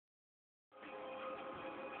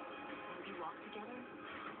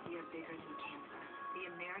bigger than cancer. The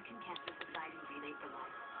American Cancer Society Relay for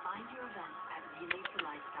Life. Find your event at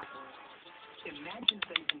relayforlife.org. Imagine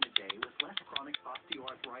facing the day with less chronic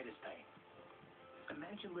osteoarthritis pain.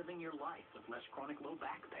 Imagine living your life with less chronic low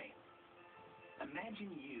back pain.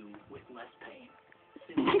 Imagine you with less pain.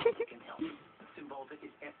 Cymbalta can help. Cymbalta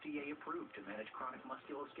is FDA approved to manage chronic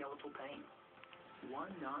musculoskeletal pain.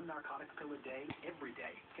 One non-narcotic pill a day, every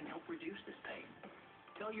day, can help reduce this pain.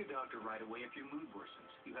 Tell your doctor right away if your mood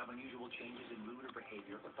worsens, you have unusual changes in mood or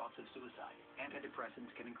behavior, or thoughts of suicide.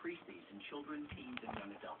 Antidepressants can increase these in children, teens, and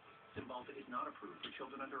young adults. Cymbalta is not approved for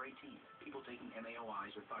children under 18. People taking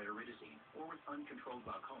MAOIs or thyroidazine or with uncontrolled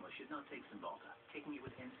glaucoma should not take Cymbalta. Taking it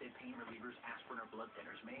with NSAID pain relievers, aspirin, or blood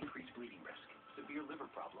thinners may increase bleeding risk. Severe liver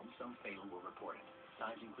problems, some fatal, were reported.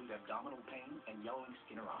 Signs include abdominal pain and yellowing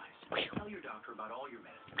skin or eyes. Tell your doctor about all your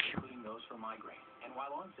medicines, including those for migraine. And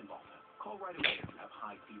while on Cymbalta, call right away if you have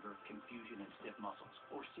high fever, confusion, and stiff muscles,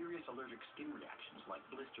 or serious allergic skin reactions like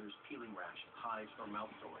blisters, peeling rash, hives, or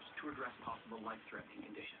mouth sores to address possible life-threatening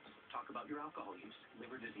conditions. Talk about your alcohol use,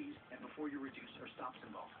 liver disease, and before you reduce or stop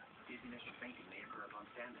Cymbalta. Dizziness or fainting may occur upon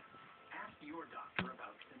stand-up. Ask your doctor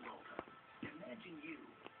about Cymbalta. Imagine you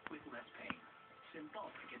with less pain.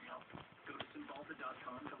 Cymbalta can help. Go to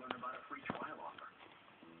Cymbalta.com to learn about a free trial offer.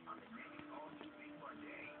 On the next all-new Big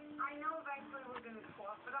Monday. I know eventually we're going to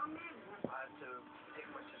talk, but I'm in. I had to take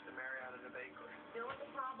my sister Mary out of the bakery. You know what the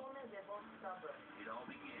problem is? They're both stubborn. It all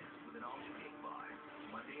begins with an all-new cake bar.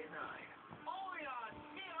 Monday at 9. Only on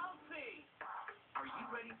TLC. Are you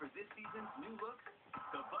ready for this season's new look?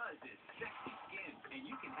 The Buzz is sexy skin, and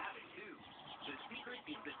you can have it too. The secret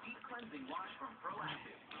is the deep cleansing wash from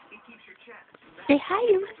Proactive. It keeps your chest Say hi,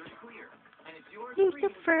 clear, and it's yours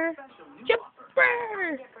Lucifer. I get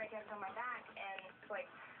breakouts on my back, and it's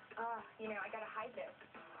like, I gotta hide this.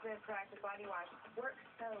 The Proactive body wash works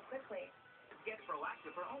so quickly. Get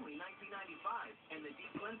Proactive for only $19.95, and the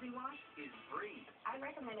deep cleansing wash is free. I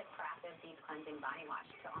recommended Proactive Deep Cleansing Body Wash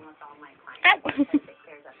to almost all my clients because it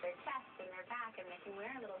clears up their chest and their back, and they can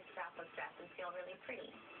wear a little strapless dress and feel really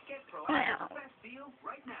pretty. Get Proactive's best deal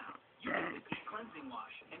right now. You get the deep cleansing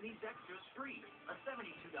wash and these extras free. A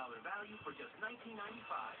 $72 value for just $19.95.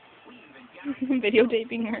 We even guarantee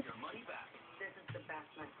Videotaping her. your money back. This is the best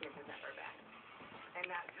my kid has ever been. And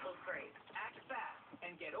that feels great. Act fast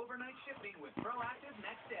and get overnight shipping with Proactive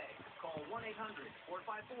next day. Call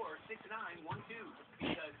 1-800-454-6912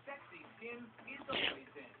 because sexy skin is always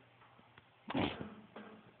in.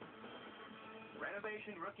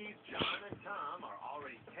 Renovation rookies John and Tom are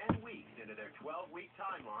already 10 weeks into their 12-week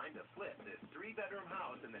timeline to flip this 3-bedroom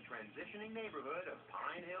house in the transitioning neighborhood of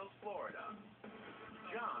Pine Hills, Florida.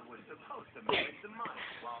 John was supposed to manage the money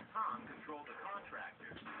while Tom controlled the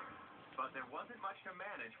contractors. But there wasn't much to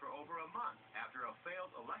manage for over a month after a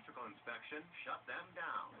failed electrical inspection shut them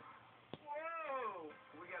down. Whoa!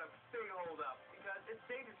 We got a big hold up because it's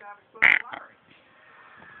dangerous to have exposed wiring.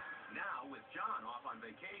 Now, with John off on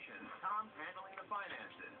vacation, Tom's handling the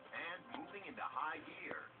finances and moving into high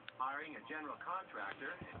gear, hiring a general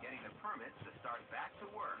contractor and getting the permits to start back to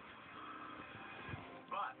work.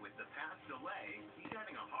 But with the past delay, he's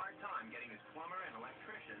having a hard time getting his plumber and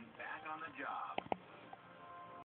electrician back on the job.